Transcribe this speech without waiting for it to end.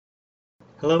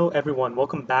Hello, everyone.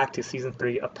 Welcome back to season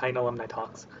 3 of Titan Alumni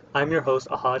Talks. I'm your host,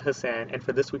 Ahad Hassan, and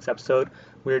for this week's episode,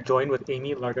 we are joined with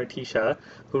Amy Largartisha,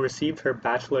 who received her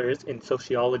bachelor's in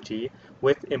sociology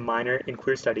with a minor in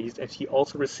queer studies, and she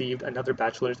also received another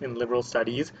bachelor's in liberal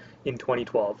studies in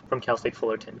 2012 from Cal State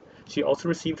Fullerton. She also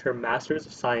received her master's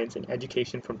of science in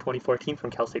education from 2014 from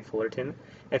Cal State Fullerton,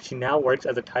 and she now works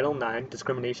as a Title IX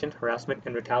discrimination, harassment,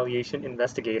 and retaliation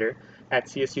investigator at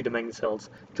CSU Dominguez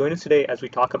Hills. Join us today as we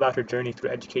talk about her journey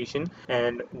through education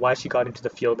and why she got into the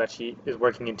field that she is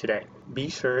working in today. Be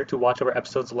sure to watch our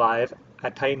episodes live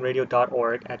at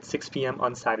titanradio.org at 6 p.m.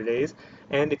 on Saturdays.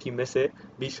 And if you miss it,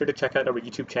 be sure to check out our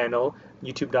YouTube channel,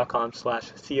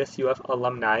 youtube.com/CSUF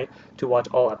alumni, to watch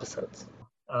all episodes.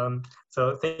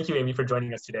 So thank you, Amy, for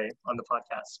joining us today on the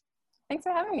podcast. Thanks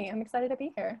for having me. I'm excited to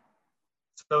be here.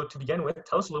 So to begin with,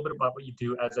 tell us a little bit about what you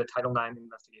do as a Title IX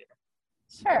investigator.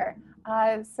 Sure.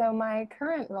 So my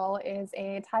current role is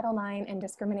a Title IX in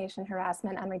discrimination,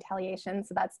 harassment, and retaliation.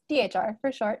 So that's DHR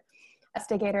for short.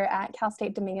 Investigator at Cal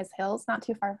State Dominguez Hills, not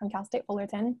too far from Cal State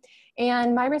Fullerton.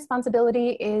 And my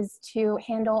responsibility is to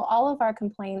handle all of our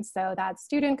complaints. So that's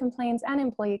student complaints and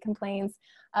employee complaints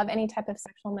of any type of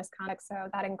sexual misconduct. So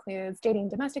that includes dating,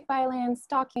 domestic violence,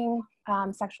 stalking,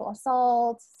 sexual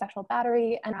assault, sexual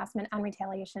battery, and harassment and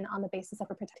retaliation on the basis of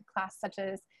a protected class, such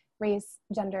as race,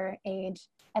 gender, age,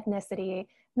 ethnicity,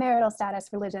 marital status,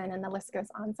 religion, and the list goes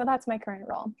on. So that's my current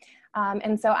role.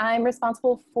 And so I'm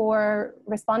responsible for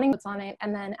responding on it,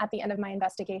 and then at the end of my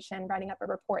investigation, writing up a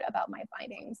report about my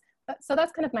findings. So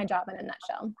that's kind of my job in a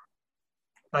nutshell.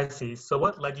 I see. So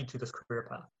what led you to this career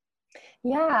path?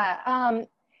 Yeah,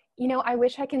 I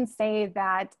wish I can say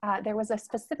that there was a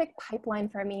specific pipeline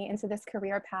for me into this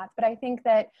career path, but I think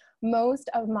that most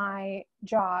of my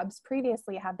jobs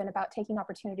previously have been about taking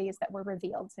opportunities that were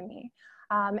revealed to me.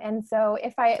 And so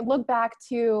if I look back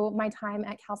to my time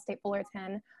at Cal State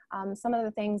Fullerton, some of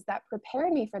the things that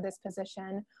prepared me for this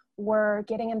position were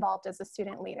getting involved as a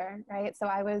student leader, right? So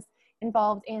I was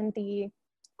involved in the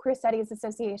Queer Studies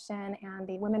Association and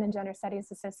the Women and Gender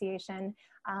Studies Association.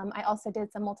 I also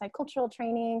did some multicultural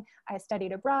training. I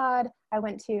studied abroad. I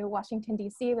went to Washington,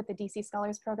 D.C. with the DC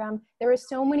Scholars Program. There were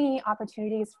so many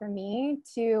opportunities for me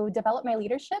to develop my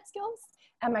leadership skills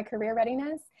and my career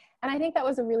readiness. And I think that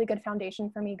was a really good foundation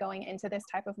for me going into this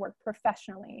type of work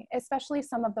professionally, especially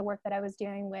some of the work that I was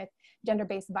doing with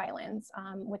gender-based violence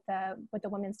with the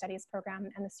Women's Studies Program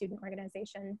and the student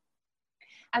organization.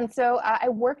 And so I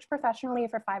worked professionally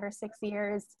for 5 or 6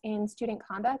 years in student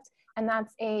conduct, and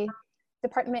that's a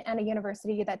department and a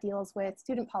university that deals with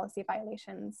student policy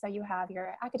violations. So you have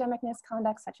your academic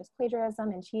misconduct, such as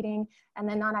plagiarism and cheating, and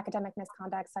then non-academic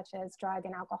misconduct, such as drug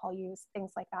and alcohol use,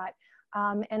 things like that.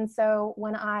 And so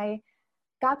when I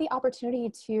got the opportunity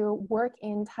to work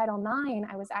in Title IX,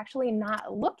 I was actually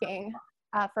not looking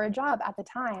for a job at the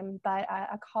time, but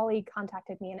a colleague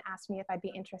contacted me and asked me if I'd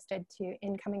be interested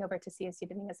in coming over to CSU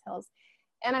Dominguez Hills.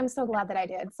 And I'm so glad that I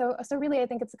did. So really, I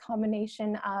think it's a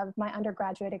combination of my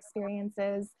undergraduate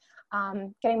experiences,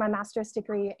 getting my master's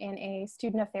degree in a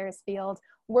student affairs field,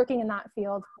 working in that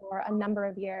field for a number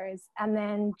of years, and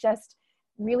then just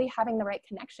really having the right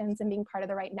connections and being part of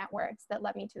the right networks that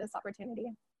led me to this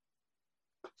opportunity.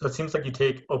 So it seems like you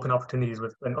take open opportunities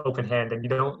with an open hand and you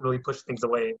don't really push things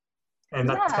away. And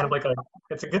that's kind of like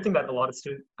it's a good thing that a lot of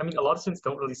students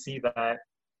don't really see that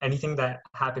anything that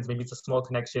happens, maybe it's a small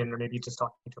connection or maybe just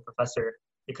talking to a professor,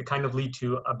 it could kind of lead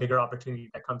to a bigger opportunity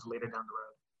that comes later down the road.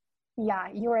 Yeah,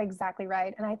 you're exactly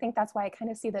right. And I think that's why I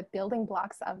kind of see the building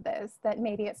blocks of this, that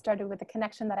maybe it started with the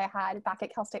connection that I had back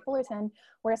at Cal State Fullerton,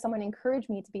 where someone encouraged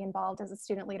me to be involved as a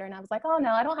student leader. And I was like, oh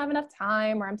no, I don't have enough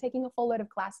time, or I'm taking a full load of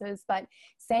classes. But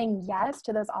saying yes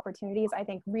to those opportunities, I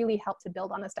think really helped to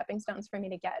build on the stepping stones for me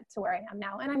to get to where I am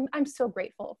now. And I'm so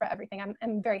grateful for everything.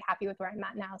 I'm very happy with where I'm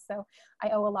at now. So I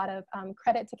owe a lot of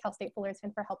credit to Cal State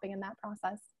Fullerton for helping in that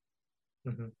process.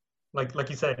 Mm-hmm. Like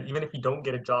you said, even if you don't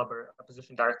get a job or a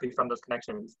position directly from those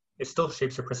connections, it still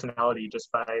shapes your personality just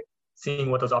by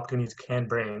seeing what those opportunities can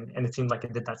bring. And it seemed like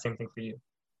it did that same thing for you.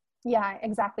 Yeah,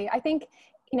 exactly. I think,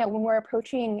 when we're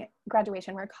approaching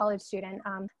graduation, we're a college student,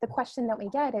 the question that we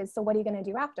get is, so what are you going to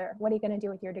do after? What are you going to do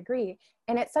with your degree?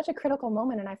 And it's such a critical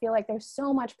moment. And I feel like there's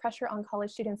so much pressure on college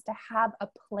students to have a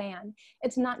plan.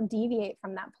 It's not deviate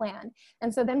from that plan.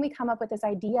 And so then we come up with this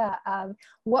idea of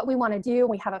what we want to do.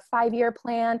 We have a 5-year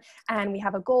plan, and we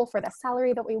have a goal for the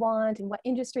salary that we want and what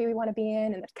industry we want to be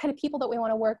in and the kind of people that we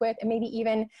want to work with. And maybe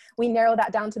even we narrow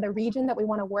that down to the region that we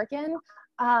want to work in.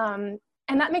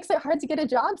 And that makes it hard to get a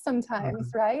job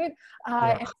sometimes, right?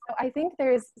 And so I think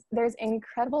there's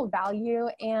incredible value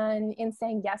in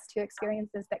saying yes to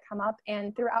experiences that come up.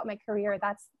 And throughout my career,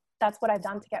 that's that's what I've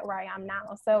done to get where I am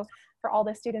now. So for all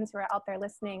the students who are out there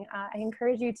listening, I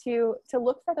encourage you to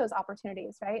look for those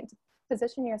opportunities, right? To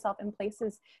position yourself in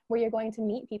places where you're going to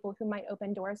meet people who might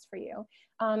open doors for you,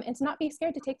 and to not be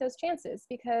scared to take those chances,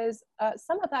 because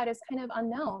some of that is kind of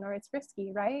unknown, or it's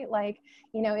risky, right? Like,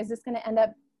 you know, is this going to end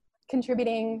up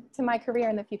contributing to my career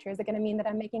in the future? Is it going to mean that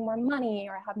I'm making more money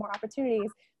or I have more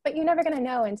opportunities? But you're never going to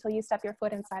know until you step your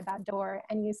foot inside that door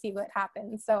and you see what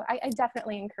happens. So I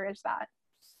definitely encourage that.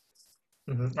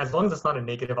 As long as it's not a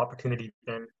negative opportunity,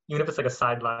 then even if it's like a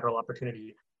side lateral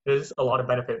opportunity, there's a lot of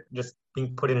benefit just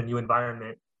being put in a new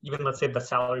environment. Even let's say the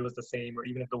salary was the same, or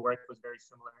even if the work was very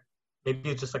similar, maybe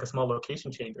it's just like a small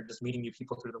location change or just meeting new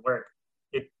people through the work.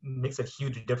 It makes a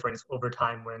huge difference over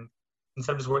time when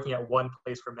instead of just working at one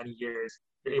place for many years,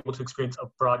 you're able to experience a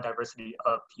broad diversity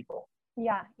of people.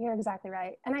 Yeah, you're exactly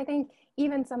right. And I think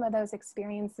even some of those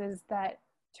experiences that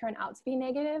turn out to be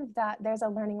negative, that there's a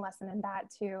learning lesson in that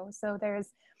too. So there's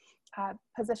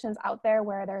positions out there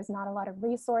where there's not a lot of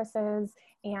resources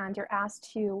and you're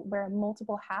asked to wear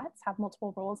multiple hats, have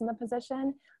multiple roles in the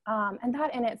position. And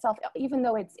that in itself, even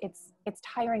though it's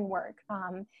tiring work,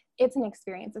 it's an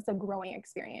experience, it's a growing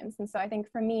experience. And so I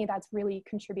think for me, that's really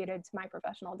contributed to my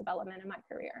professional development and my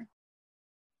career.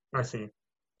 I see.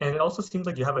 And it also seems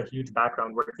like you have a huge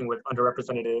background working with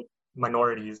underrepresented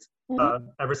minorities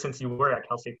ever since you were at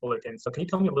Cal State Fullerton. So can you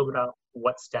tell me a little bit about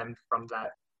what stemmed from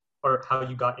that, or how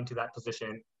you got into that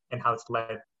position and how it's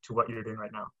led to what you're doing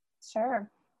right now? Sure.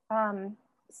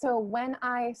 So when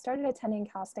I started attending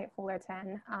Cal State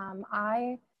Fullerton,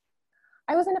 I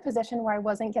was in a position where I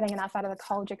wasn't getting enough out of the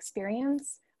college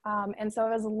experience. And so I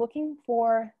was looking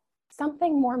for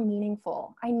something more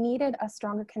meaningful. I needed a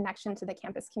stronger connection to the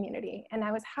campus community, and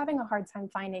I was having a hard time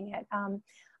finding it.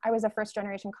 I was a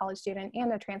first-generation college student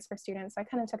and a transfer student, so I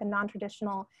kind of took a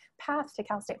non-traditional path to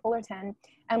Cal State Fullerton.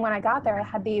 And when I got there, I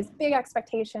had these big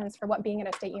expectations for what being at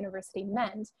a state university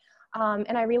meant.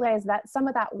 And I realized that some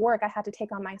of that work I had to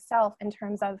take on myself in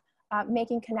terms of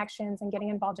making connections and getting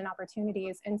involved in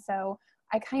opportunities. And so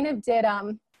I kind of did,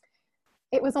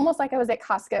 it was almost like I was at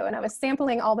Costco and I was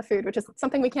sampling all the food, which is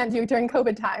something we can't do during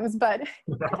COVID times, but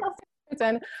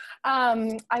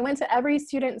I went to every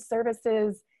student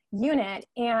services unit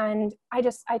and I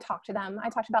talked to them. I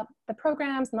talked about the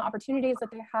programs and the opportunities that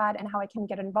they had and how I can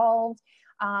get involved.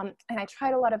 And I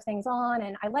tried a lot of things on,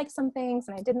 and I liked some things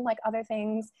and I didn't like other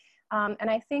things. And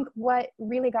I think what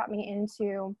really got me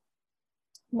into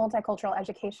multicultural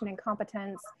education and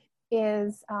competence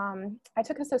is I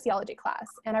took a sociology class,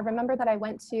 and I remember that I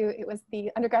went to, it was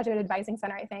the Undergraduate Advising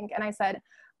Center, I think, and I said,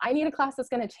 I need a class that's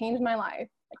going to change my life.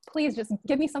 Like, please just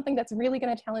give me something that's really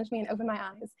going to challenge me and open my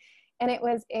eyes. And it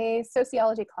was a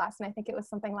sociology class, and I think it was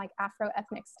something like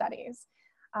Afro-ethnic studies.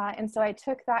 And so I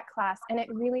took that class, and it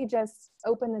really just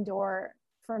opened the door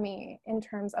for me in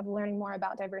terms of learning more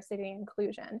about diversity and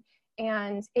inclusion.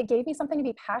 And it gave me something to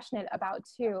be passionate about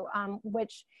too,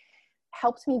 which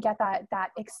helped me get that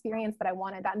experience that I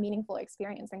wanted, that meaningful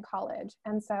experience in college.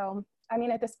 And so, I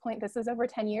mean, at this point, this is over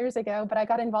 10 years ago, but I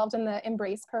got involved in the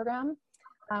Embrace program,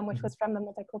 which was from the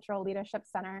Multicultural Leadership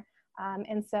Center.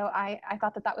 And so I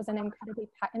thought that was an incredibly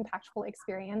impactful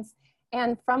experience.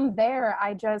 And from there,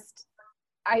 I just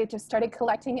started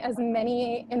collecting as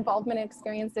many involvement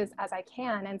experiences as I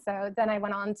can. And so then I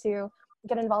went on to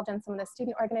get involved in some of the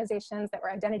student organizations that were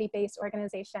identity-based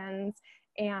organizations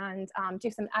and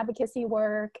do some advocacy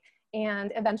work.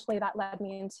 And eventually that led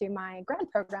me into my grad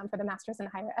program for the Master's in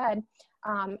Higher Ed.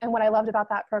 And what I loved about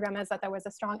that program is that there was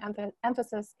a strong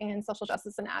emphasis in social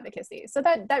justice and advocacy. So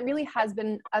that really has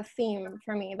been a theme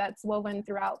for me that's woven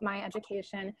throughout my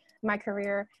education, my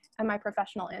career, and my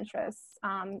professional interests.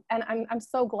 And I'm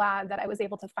so glad that I was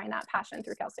able to find that passion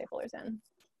through Cal State Fullerton.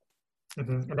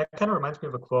 And that kind of reminds me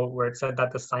of a quote where it said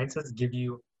that the sciences give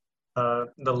you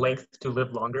the length to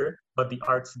live longer, but the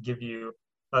arts give you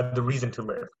the reason to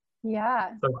live. Yeah.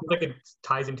 So I feel like it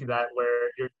ties into that, where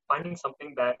you're finding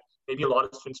something that maybe a lot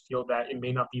of students feel that it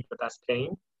may not be the best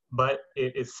paying, but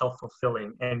it is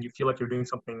self-fulfilling, and you feel like you're doing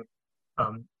something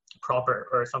proper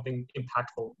or something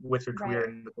impactful with your career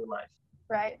and with your life.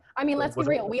 Right. I mean, let's be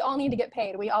real. We all need to get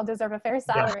paid. We all deserve a fair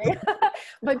salary. Yeah.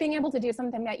 But being able to do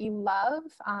something that you love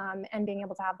and being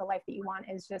able to have the life that you want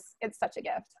is just, it's such a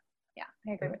gift. Yeah,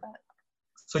 I agree with that.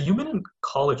 So you've been in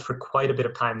college for quite a bit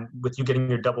of time, with you getting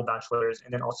your double bachelor's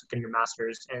and then also getting your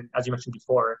master's. And as you mentioned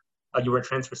before, you were a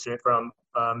transfer student from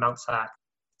Mount SAC.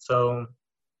 So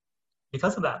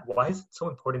because of that, why is it so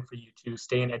important for you to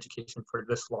stay in education for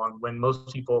this long when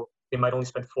most people, they might only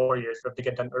spend 4 years, or if they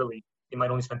get done early, they might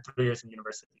only spend 3 years in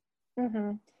university?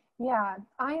 Mm-hmm. Yeah,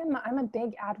 I'm a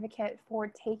big advocate for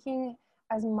taking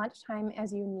as much time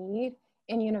as you need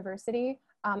in university,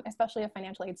 especially if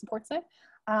financial aid supports it,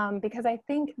 because I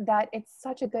think that it's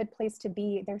such a good place to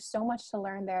be. There's so much to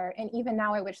learn there. And even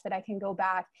now I wish that I can go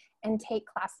back and take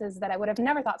classes that I would have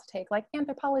never thought to take, like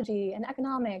anthropology and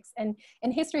economics and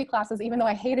history classes, even though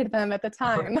I hated them at the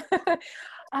time.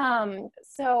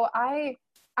 So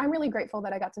I'm really grateful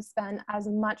that I got to spend as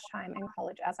much time in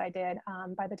college as I did.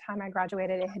 By the time I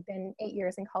graduated, it had been 8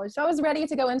 years in college. So I was ready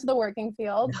to go into the working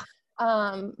field.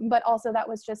 But also that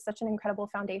was just such an incredible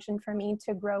foundation for me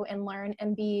to grow and learn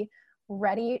and be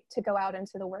ready to go out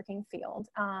into the working field.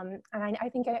 And I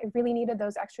think I really needed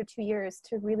those extra 2 years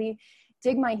to really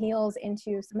dig my heels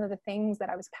into some of the things that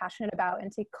I was passionate about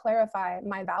and to clarify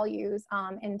my values,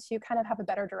 and to kind of have a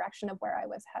better direction of where I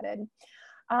was headed.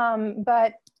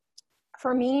 But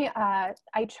for me,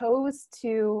 I chose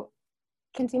to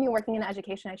continue working in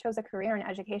education. I chose a career in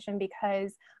education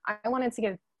because I wanted to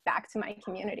give back to my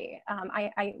community.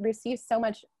 I received so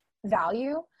much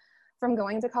value from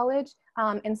going to college,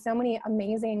 and so many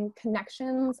amazing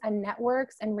connections and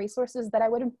networks and resources that I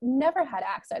would have never had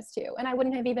access to. And I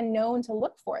wouldn't have even known to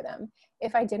look for them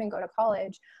if I didn't go to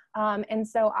college. And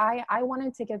so I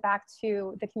wanted to give back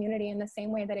to the community in the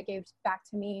same way that it gave back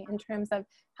to me, in terms of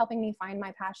helping me find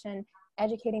my passion,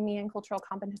 educating me in cultural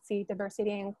competency,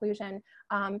 diversity, and inclusion,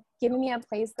 giving me a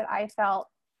place that I felt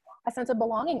a sense of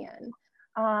belonging in,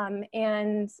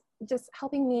 and just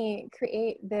helping me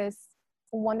create this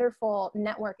wonderful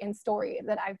network and story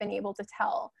that I've been able to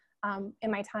tell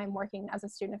in my time working as a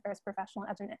student affairs professional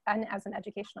and as an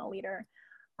educational leader.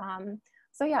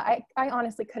 So yeah, I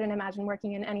honestly couldn't imagine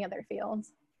working in any other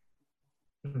fields.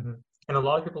 Mm-hmm. And a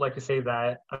lot of people like to say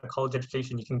that a college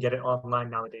education, you can get it online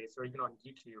nowadays or even on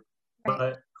YouTube. Right.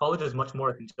 But college is much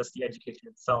more than just the education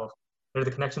itself. There are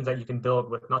the connections that you can build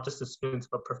with not just the students,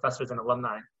 but professors and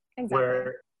alumni. Exactly.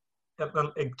 Where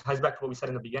it ties back to what we said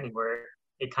in the beginning, where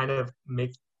it kind of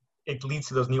it leads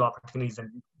to those new opportunities and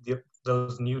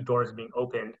those new doors being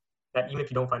opened, that even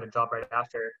if you don't find a job right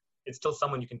after, it's still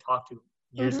someone you can talk to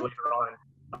years Mm-hmm. later on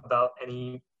about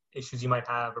any issues you might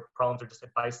have or problems or just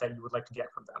advice that you would like to get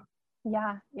from them.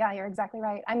 Yeah, you're exactly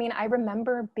right. I mean, I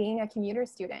remember being a commuter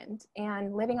student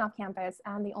and living off campus,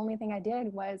 and the only thing I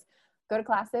did was go to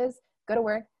classes, go to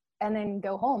work, and then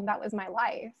go home. That was my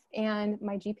life. And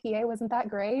my GPA wasn't that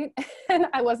great. And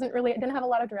I didn't have a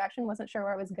lot of direction, wasn't sure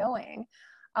where I was going.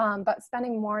 But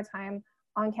spending more time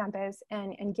on campus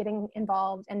and getting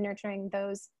involved and nurturing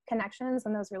those connections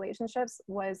and those relationships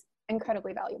was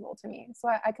incredibly valuable to me. So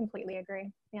I completely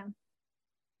agree. Yeah.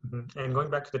 Mm-hmm. And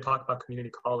going back to the talk about community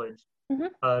college,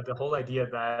 Mm-hmm. the whole idea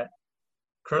that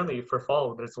currently for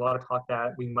fall, there's a lot of talk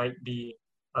that we might be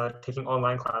taking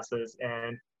online classes,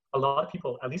 and a lot of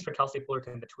people, at least for Cal State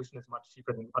Fullerton, the tuition is much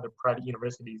cheaper than other private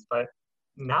universities. But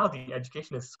now the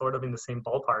education is sort of in the same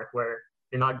ballpark where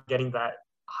you're not getting that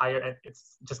higher, and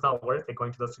it's just not worth it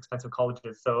going to those expensive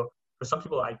colleges. So for some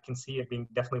people, I can see it being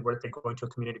definitely worth it going to a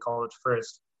community college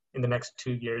first in the next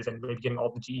 2 years and maybe getting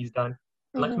all the GEs done.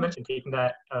 And like you mentioned, taking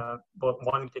that,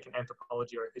 wanting to take an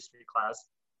anthropology or a history class,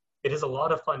 it is a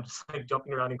lot of fun just like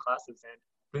jumping around in classes and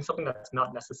doing something that's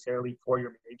not necessarily for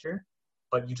your major,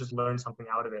 but you just learn something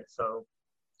out of it. So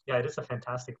yeah, it is a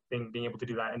fantastic thing being able to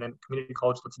do that. And then community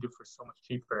college lets you do for so much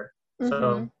cheaper. Mm-hmm.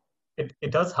 So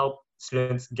it does help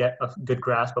students get a good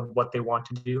grasp of what they want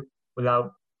to do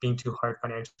without being too hard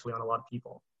financially on a lot of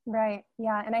people. Right.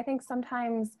 Yeah. And I think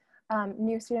sometimes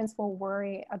new students will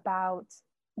worry about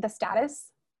the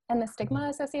status and the stigma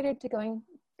associated to going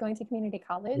to community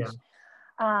college.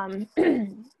 Yeah.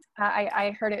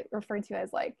 I heard it referred to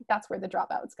as like, that's where the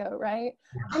dropouts go, right?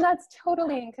 Yeah. And that's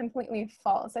totally and completely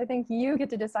false. I think you get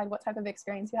to decide what type of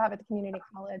experience you have at the community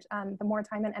college. The more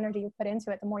time and energy you put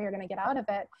into it, the more you're going to get out of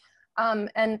it.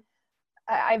 And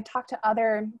I've talked to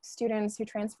other students who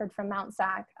transferred from Mount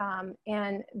SAC,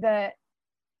 and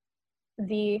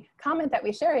the comment that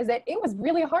we share is that it was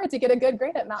really hard to get a good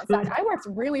grade at Mount SAC. I worked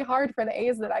really hard for the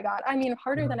A's that I got. I mean,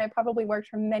 harder than I probably worked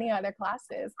for many other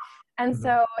classes. And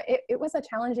so it was a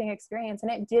challenging experience,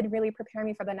 and it did really prepare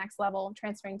me for the next level,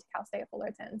 transferring to Cal State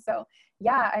Fullerton. So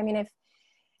yeah, I mean,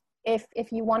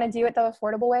 if you want to do it the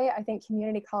affordable way, I think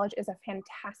community college is a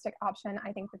fantastic option.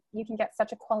 I think that you can get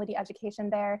such a quality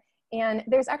education there. And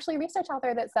there's actually research out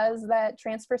there that says that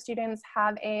transfer students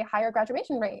have a higher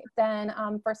graduation rate than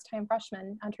first-time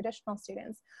freshmen and traditional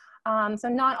students. So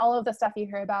not all of the stuff you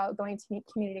hear about going to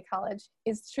community college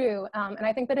is true. And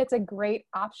I think that it's a great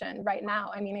option right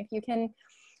now. I mean, if you can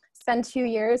spend 2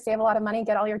 years, save a lot of money,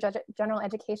 get all your general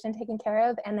education taken care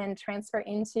of, and then transfer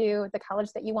into the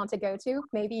college that you want to go to.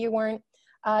 Maybe you weren't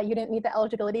You didn't meet the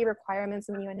eligibility requirements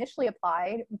when you initially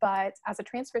applied, but as a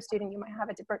transfer student, you might have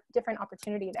a different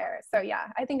opportunity there. So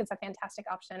yeah, I think it's a fantastic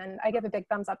option. And I give a big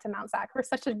thumbs up to Mount SAC for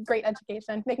such a great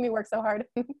education, making me work so hard.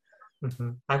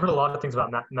 I've heard a lot of things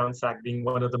about Mount SAC being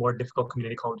one of the more difficult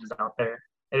community colleges out there.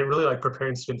 And it really like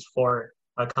preparing students for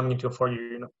coming into a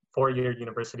four-year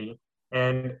university.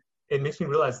 And it makes me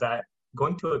realize that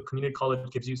going to a community college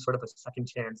gives you sort of a second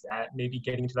chance at maybe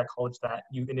getting into that college that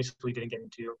you initially didn't get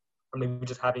into, or maybe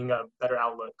just having a better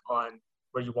outlook on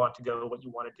where you want to go, what you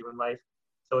want to do in life.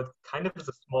 So it kind of is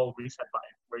a small reset button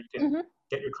where you can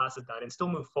get your classes done and still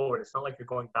move forward. It's not like you're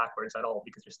going backwards at all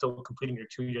because you're still completing your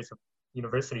 2 years of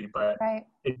university, but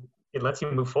it lets you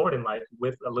move forward in life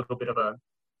with a little bit of a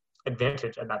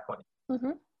advantage at that point.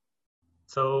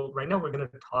 So right now we're going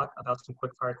to talk about some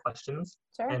quick fire questions,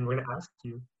 and we're going to ask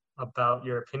you about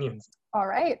your opinions. All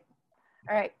right.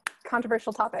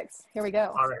 Controversial topics. Here we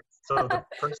go. All right. So the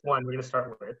first one we're going to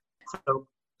start with. So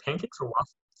pancakes or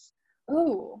waffles?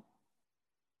 Ooh.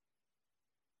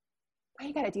 Why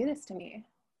you got to do this to me?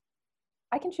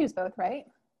 I can choose both, right?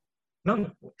 No.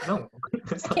 I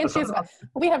can't choose both.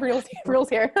 We have rules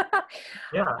here.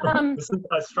 Yeah. This is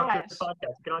a structured podcast.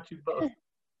 You cannot choose both.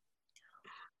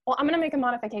 Well, I'm going to make a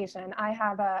modification. I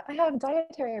have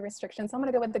dietary restrictions, so I'm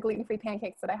going to go with the gluten-free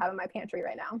pancakes that I have in my pantry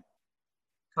right now.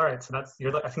 All right, so I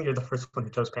think you're the first one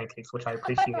who chose pancakes, which I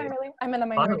appreciate. Really? I'm in the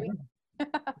minority.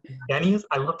 Denny's,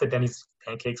 I love the Denny's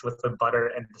pancakes with the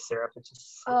butter and the syrup. It's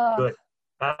just so good.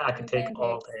 That I could take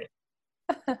all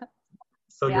day.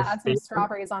 So yeah, add some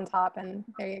strawberries on top, and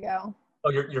there you go.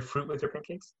 Oh, your fruit with your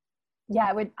pancakes?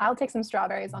 Yeah, I'll take some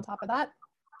strawberries on top of that.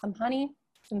 Some honey,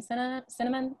 some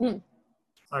cinnamon.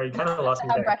 Oh, you kind of lost me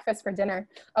there. Breakfast for dinner.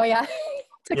 Oh yeah.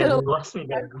 You lost me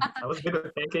there. I was good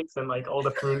with pancakes and like all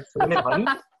the fruits and honey.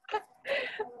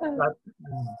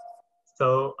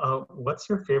 So, what's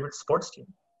your favorite sports team?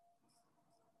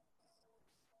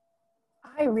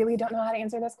 I really don't know how to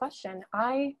answer this question.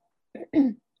 I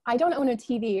don't own a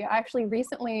TV. I actually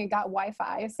recently got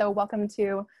Wi-Fi, so welcome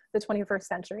to the 21st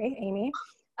century, Amy.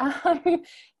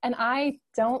 And I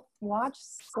don't watch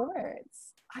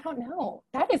sports. I don't know.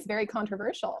 That is very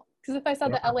controversial. Because if I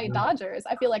said the LA Dodgers,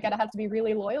 I feel like I'd have to be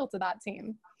really loyal to that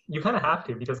team. You kind of have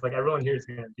to, because like everyone here is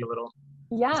going to be a little.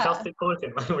 Yeah. It's Cal State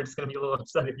Fullerton. We're just going to be a little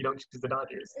upset if you don't choose the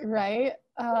Dodgers. Right.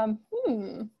 Well,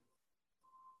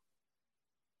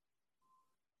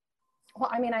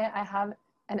 I mean, I have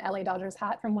an LA Dodgers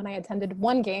hat from when I attended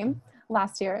one game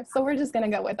last year, so we're just going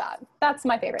to go with that. That's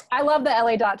my favorite. I love the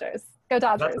LA Dodgers. Go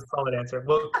Dodgers. That's a solid answer.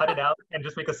 We'll cut it out and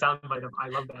just make a sound bite of I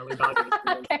love the LA Dodgers.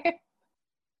 Okay.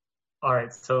 All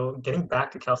right, so getting back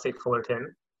to Cal State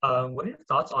Fullerton, what are your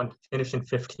thoughts on Finish in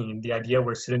 15, the idea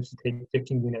where students take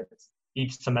 15 units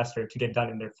each semester to get done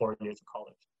in their 4 years of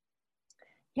college?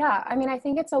 Yeah, I mean, I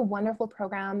think it's a wonderful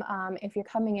program if you're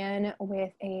coming in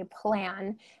with a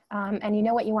plan and you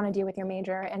know what you want to do with your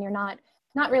major, and you're not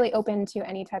really open to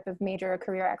any type of major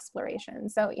career exploration.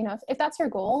 So, you know, if that's your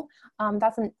goal,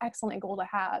 that's an excellent goal to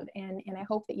have, and I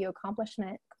hope that you accomplish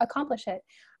it.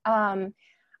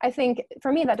 I think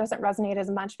for me that doesn't resonate as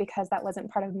much because that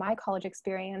wasn't part of my college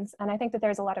experience, and I think that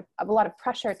there's a lot of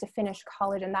pressure to finish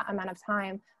college in that amount of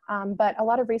time. But a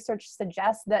lot of research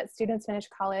suggests that students finish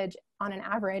college on an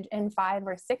average in 5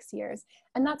 or 6 years,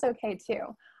 and that's okay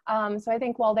too. So I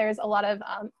think while there's a lot of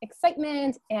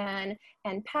excitement and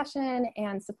passion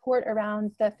and support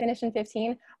around the Finish in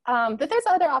 15, that there's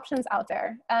other options out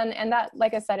there. And that,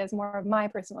 like I said, is more of my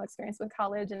personal experience with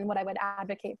college and what I would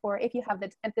advocate for if you have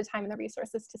the time and the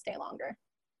resources to stay longer.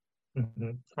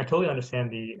 I totally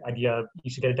understand the idea of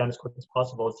you should get it done as quick as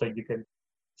possible so you can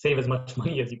save as much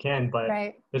money as you can.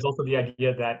 But there's also the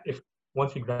idea that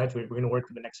once we graduate, we're going to work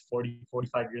for the next 40,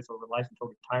 45 years of our life until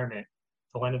retirement.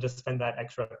 So why not just spend that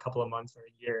extra couple of months or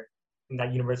a year in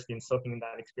that university and soaking in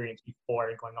that experience before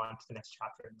going on to the next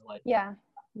chapter in your life?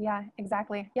 Yeah,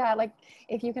 exactly. Yeah, like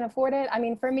if you can afford it. I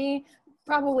mean, for me,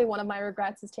 probably one of my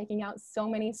regrets is taking out so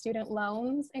many student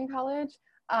loans in college.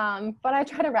 But I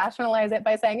try to rationalize it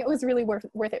by saying it was really worth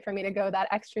it for me to go that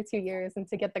extra 2 years and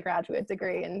to get the graduate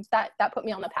degree. And that put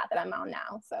me on the path that I'm on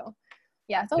now. So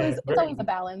yeah, it's always a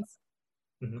balance.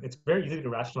 It's very easy to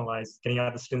rationalize getting out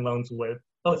of the student loans with,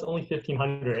 it's only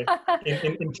 $1,500.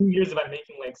 in 2 years, if I'm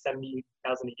making like $70,000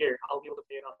 a year, I'll be able to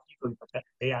pay it off easily. But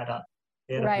they add up.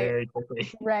 They add up very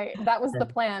quickly. Right. That was the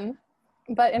plan.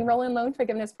 But enroll in loan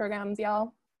forgiveness programs,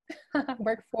 y'all.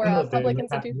 Work for public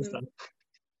institutions.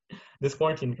 This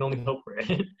quarantine, you can only hope for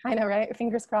it. I know, right?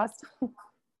 Fingers crossed.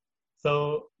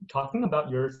 So, talking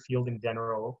about your field in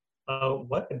general,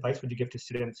 what advice would you give to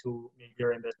students who maybe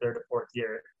are in their 3rd or 4th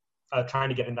year trying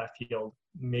to get in that field,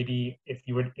 maybe if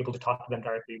you were able to talk to them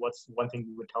directly, what's one thing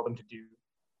you would tell them to do?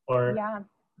 Or Yeah.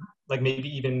 like maybe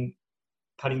even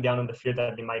cutting down on the fear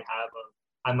that they might have of,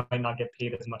 I might not get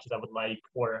paid as much as I would like,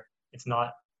 or it's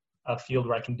not a field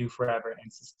where I can do forever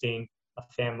and sustain a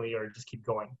family or just keep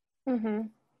going.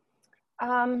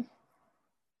 Mm-hmm.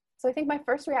 So I think my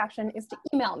first reaction is to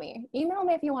email me. Email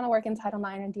me if you want to work in Title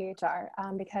IX and DHR,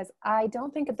 because I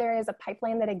don't think that there is a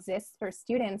pipeline that exists for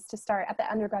students to start at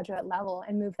the undergraduate level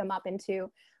and move them up into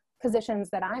positions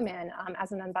that I'm in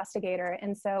as an investigator.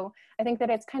 And so I think that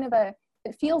it's kind of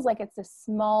it feels like it's a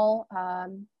small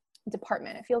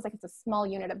department. It feels like it's a small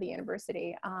unit of the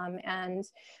university. And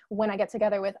when I get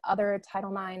together with other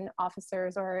Title IX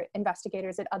officers or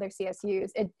investigators at other CSUs,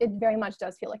 it very much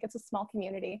does feel like it's a small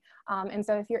community. And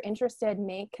so if you're interested,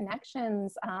 make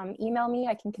connections, email me.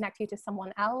 I can connect you to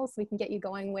someone else. We can get you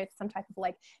going with some type of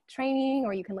like training,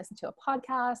 or you can listen to a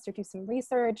podcast or do some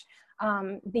research.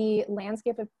 The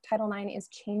landscape of Title IX is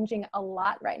changing a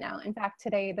lot right now. In fact,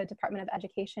 today, the Department of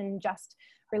Education just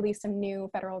released some new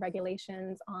federal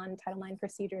regulations on Title IX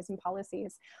procedures and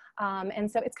policies.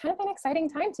 And so it's kind of an exciting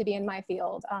time to be in my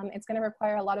field. It's going to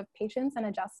require a lot of patience and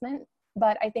adjustment,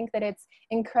 but I think that it's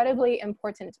incredibly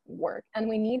important work, and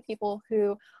we need people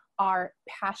who are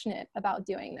passionate about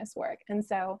doing this work. And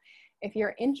so if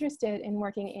you're interested in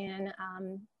working in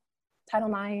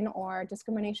Title IX or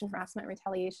discrimination, harassment,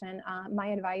 retaliation, my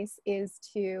advice is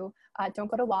to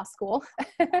don't go to law school.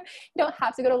 You don't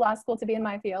have to go to law school to be in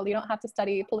my field. You don't have to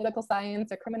study political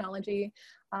science or criminology.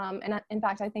 And in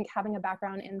fact, I think having a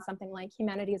background in something like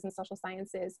humanities and social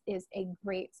sciences is a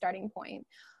great starting point.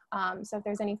 So if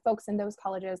there's any folks in those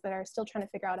colleges that are still trying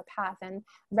to figure out a path and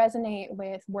resonate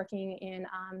with working in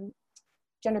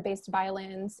gender-based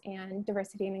violence and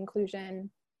diversity and inclusion,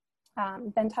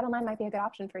 then Title IX might be a good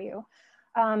option for you.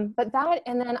 But that,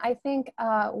 and then I think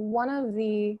one of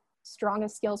the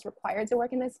strongest skills required to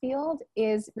work in this field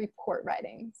is report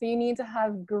writing. So you need to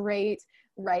have great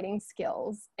writing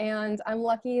skills. And I'm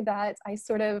lucky that I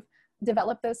sort of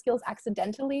developed those skills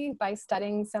accidentally by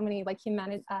studying so many like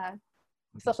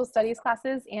social studies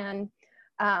classes and,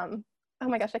 oh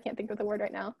my gosh, I can't think of the word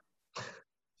right now.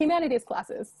 Humanities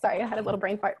classes. Sorry, I had a little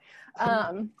brain fart.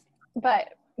 But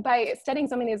by studying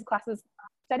so many of these classes,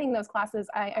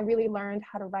 I really learned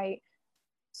how to write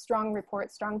strong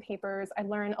reports, strong papers. I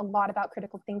learned a lot about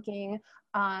critical thinking,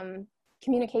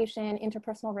 communication,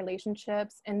 interpersonal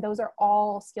relationships, and those are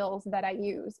all skills that I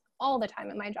use all the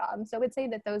time in my job. So I would say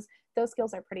that those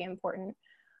skills are pretty important.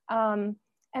 And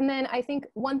then I think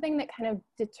one thing that kind of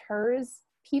deters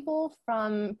people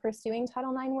from pursuing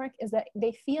Title IX work is that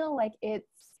they feel like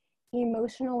it's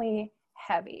emotionally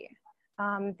heavy.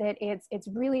 That it's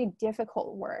really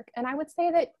difficult work. And I would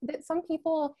say that some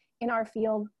people in our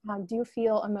field do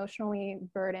feel emotionally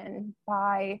burdened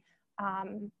by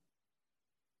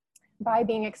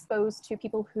being exposed to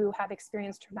people who have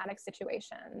experienced traumatic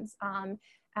situations,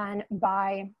 and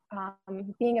by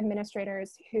being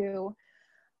administrators who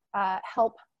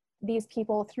help these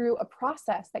people through a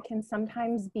process that can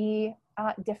sometimes be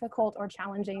difficult or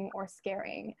challenging or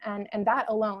scaring. And that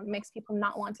alone makes people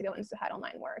not want to go into Title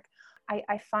IX work.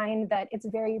 I find that it's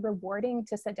very rewarding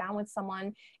to sit down with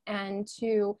someone and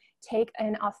to take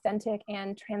an authentic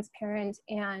and transparent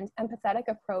and empathetic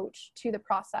approach to the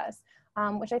process,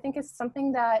 which I think is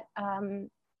something that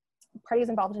parties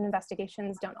involved in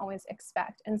investigations don't always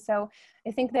expect. And so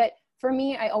I think that for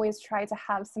me, I always try to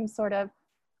have some sort of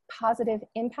positive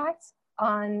impact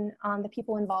on the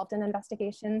people involved in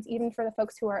investigations. Even for the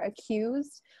folks who are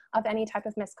accused of any type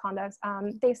of misconduct,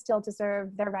 they still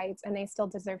deserve their rights, and they still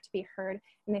deserve to be heard,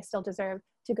 and they still deserve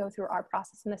to go through our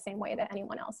process in the same way that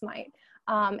anyone else might.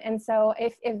 And so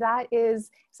if that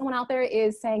is, someone out there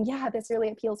is saying, yeah, this really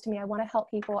appeals to me, I want to help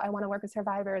people, I want to work with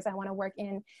survivors, I want to work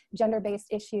in gender-based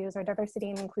issues or diversity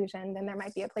and inclusion, then there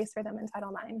might be a place for them in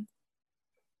Title IX.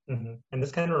 Mm-hmm. And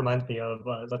this kind of reminds me of,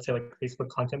 let's say, like Facebook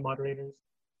content moderators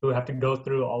who have to go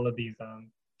through all of these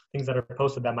things that are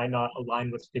posted that might not align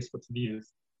with Facebook's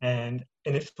views. And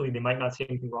initially, they might not see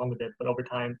anything wrong with it, but over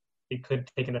time, it could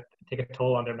take a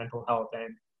toll on their mental health. And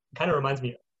it kind of reminds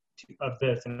me of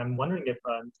this. And I'm wondering if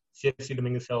CSU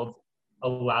Dominguez Hills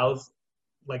allows,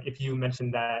 like, if you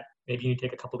mentioned that maybe you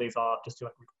take a couple of days off just to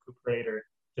like recuperate or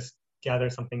just gather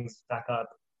some things back up,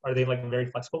 are they like very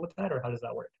flexible with that, or how does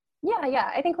that work?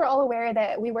 Yeah. I think we're all aware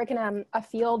that we work in a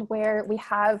field where we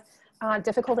have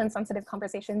difficult and sensitive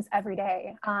conversations every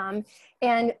day.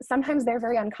 And sometimes they're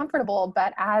very uncomfortable,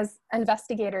 but as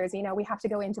investigators, you know, we have to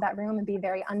go into that room and be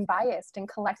very unbiased and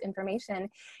collect information.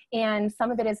 And some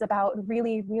of it is about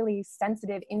really, really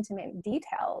sensitive, intimate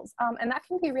details. And that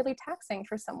can be really taxing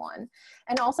for someone.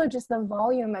 And also just the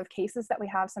volume of cases that we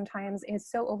have sometimes is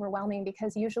so overwhelming,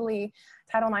 because usually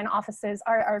Title IX offices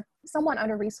are somewhat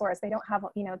under-resourced. They don't have,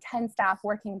 you know, 10 staff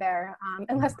working there,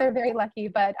 unless they're very lucky.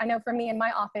 But I know for me in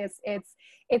my office,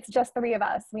 it's just 3 of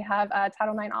us. We have a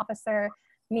Title IX officer,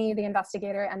 me, the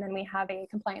investigator, and then we have a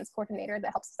compliance coordinator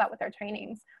that helps us out with our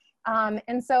trainings.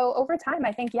 And so over time,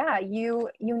 I think, yeah, you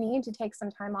need to take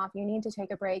some time off. You need to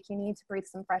take a break. You need to breathe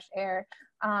some fresh air.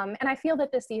 And I feel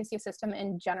that the CSU system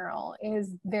in general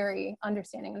is very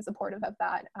understanding and supportive of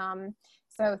that.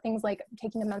 So things like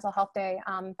taking a mental health day,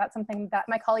 that's something that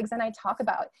my colleagues and I talk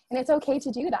about, and it's okay to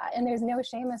do that. And there's no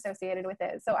shame associated with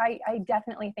it. So I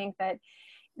definitely think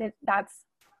that's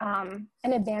an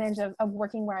advantage of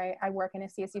working where I work in a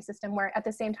CSU system, where at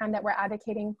the same time that we're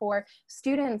advocating for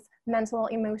students' mental,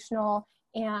 emotional,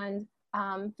 and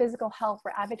physical health,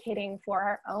 we're advocating for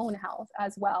our own health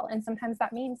as well. And sometimes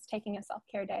that means taking a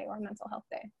self-care day or a mental health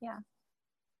day. Yeah.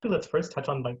 Let's first touch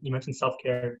on, like, you mentioned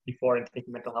self-care before and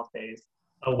taking mental health days.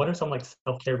 What are some like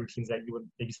self-care routines that you would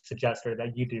maybe suggest or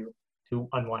that you do to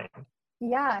unwind?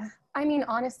 Yeah, I mean,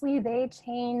 honestly, they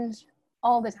change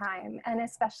all the time. And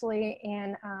especially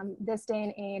in this day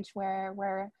and age where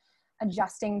we're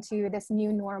adjusting to this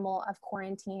new normal of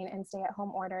quarantine and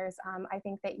stay-at-home orders, I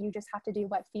think that you just have to do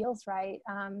what feels right.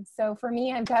 So for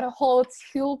me, I've got a whole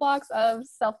toolbox of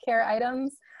self-care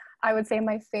items. I would say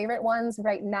my favorite ones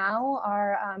right now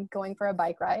are going for a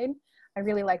bike ride. I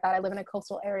really like that. I live in a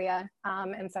coastal area,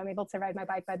 and so I'm able to ride my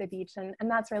bike by the beach, and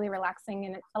that's really relaxing,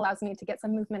 and it allows me to get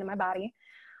some movement in my body.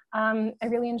 I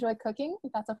really enjoy cooking.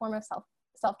 That's a form of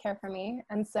self-care for me.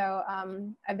 And so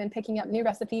I've been picking up new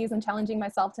recipes and challenging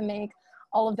myself to make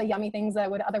all of the yummy things that I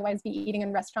would otherwise be eating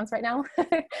in restaurants right now.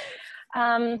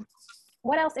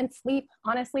 What else? And sleep,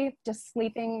 honestly, just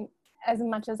sleeping as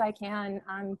much as I can,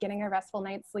 getting a restful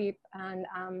night's sleep. And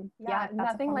yeah,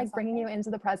 nothing like bringing you into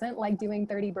the present, like doing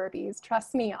 30 burpees.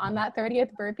 Trust me, on that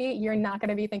 30th burpee, you're not going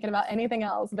to be thinking about anything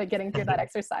else but getting through that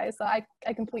exercise. So I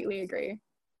completely agree.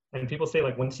 And people say,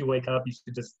 like, once you wake up, you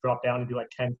should just drop down and do like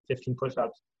 10, 15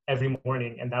 push-ups every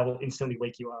morning, and that will instantly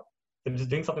wake you up. So just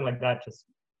doing something like that just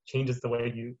changes the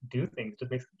way you do things,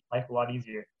 just makes life a lot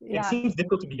easier. Yeah. It seems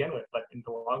difficult to begin with, but in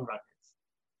the long run,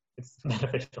 it's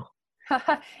beneficial.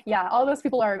 Yeah, all those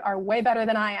people are way better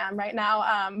than I am right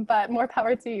now, but more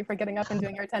power to you for getting up and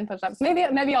doing your 10 push-ups. Maybe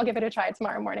I'll give it a try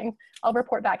tomorrow morning. I'll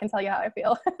report back and tell you how I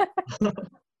feel.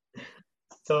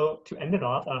 So to end it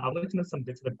off, I would like to know some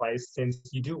bits of advice, since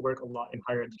you do work a lot in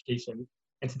higher education,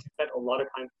 and since you spent a lot of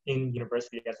time in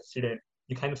university as a student,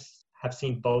 you kind of have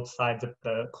seen both sides of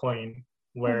the coin,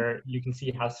 where you can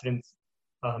see how students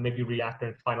maybe react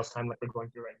during finals time, like we're going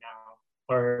through right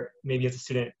now, or maybe as a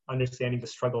student understanding the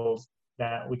struggles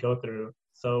that we go through.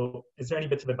 So is there any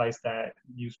bits of advice that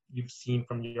you've seen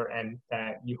from your end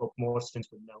that you hope more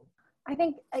students would know? I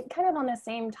think kind of on the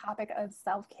same topic of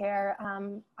self-care,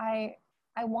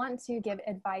 I want to give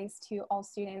advice to all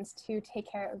students to take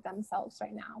care of themselves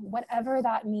right now, whatever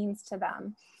that means to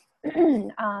them.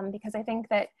 Because I think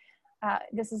that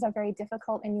this is a very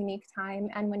difficult and unique time.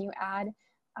 And when you add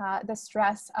the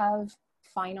stress of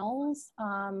finals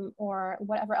or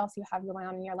whatever else you have going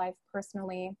on in your life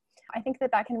personally, I think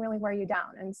that can really wear you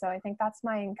down. And so I think that's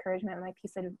my encouragement, my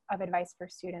piece of advice for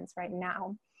students right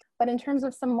now. But in terms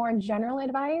of some more general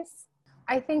advice,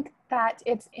 I think that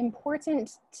it's important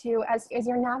to, as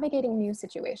you're navigating new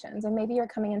situations, and maybe you're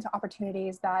coming into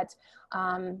opportunities that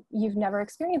you've never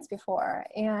experienced before,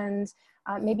 and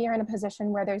maybe you're in a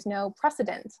position where there's no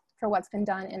precedent for what's been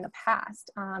done in the past,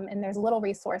 and there's little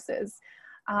resources.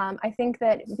 I think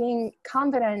that being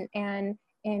confident in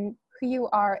who you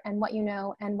are and what you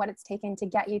know and what it's taken to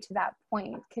get you to that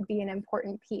point could be an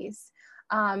important piece.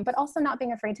 But also not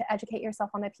being afraid to educate yourself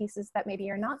on the pieces that maybe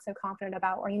you're not so confident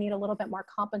about, or you need a little bit more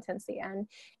competency in,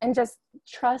 and just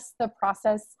trust the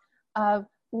process of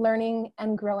learning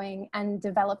and growing and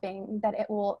developing, that it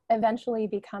will eventually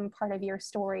become part of your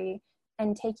story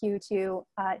and take you to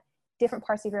different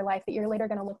parts of your life that you're later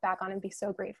going to look back on and be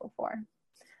so grateful for.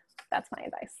 That's my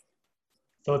advice.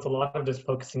 So it's a lot of just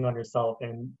focusing on yourself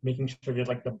and making sure you're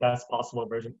like the best possible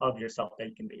version of yourself that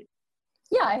you can be.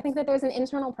 Yeah, I think that there's an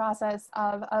internal process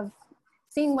of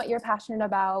seeing what you're passionate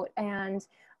about and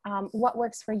what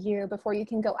works for you before you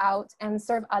can go out and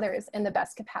serve others in the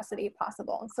best capacity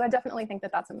possible. So I definitely think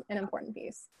that that's an important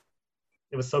piece.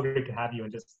 It was so great to have you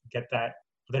and just get that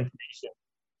information,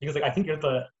 because like I think you're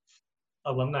the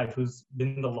alumni who's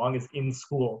been the longest in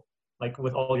school, like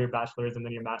with all your bachelor's and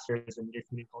then your master's and your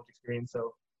community college experience.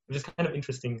 So it's just kind of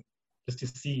interesting just to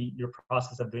see your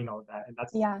process of doing all of that. And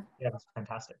Yeah. that's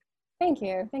fantastic. Thank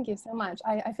you. Thank you so much.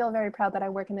 I feel very proud that I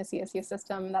work in the CSU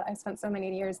system, that I spent so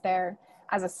many years there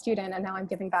as a student, and now I'm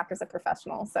giving back as a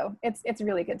professional. So it's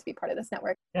really good to be part of this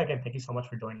network. Yeah, again, thank you so much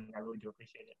for joining. I really do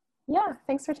appreciate it. Yeah,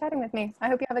 thanks for chatting with me. I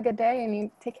hope you have a good day and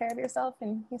you take care of yourself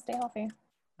and you stay healthy.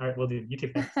 All right, will do. You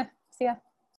too. Thanks. See ya.